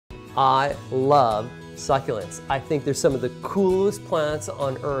I love succulents. I think they're some of the coolest plants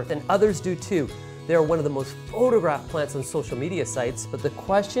on earth, and others do too. They're one of the most photographed plants on social media sites, but the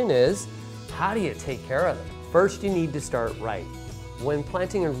question is, how do you take care of them? First, you need to start right. When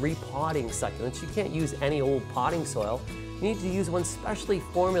planting and repotting succulents, you can't use any old potting soil. You need to use one specially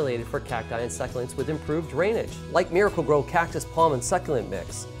formulated for cacti and succulents with improved drainage, like Miracle-Gro Cactus Palm and Succulent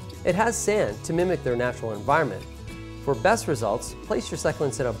Mix. It has sand to mimic their natural environment. For best results, place your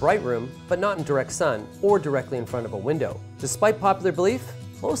succulents in a bright room, but not in direct sun or directly in front of a window. Despite popular belief,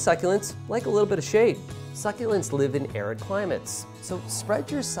 most succulents like a little bit of shade. Succulents live in arid climates, so spread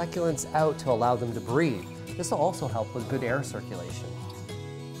your succulents out to allow them to breathe. This will also help with good air circulation.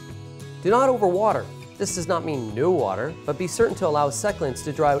 Do not overwater. This does not mean no water, but be certain to allow succulents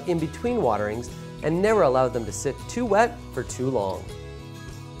to dry out in between waterings and never allow them to sit too wet for too long.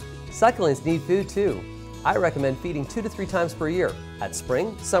 Succulents need food too. I recommend feeding 2 to 3 times per year, at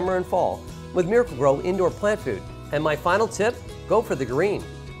spring, summer, and fall, with Miracle-Gro indoor plant food. And my final tip, go for the green.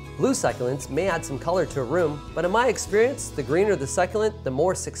 Blue succulents may add some color to a room, but in my experience, the greener the succulent, the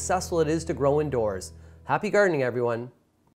more successful it is to grow indoors. Happy gardening, everyone.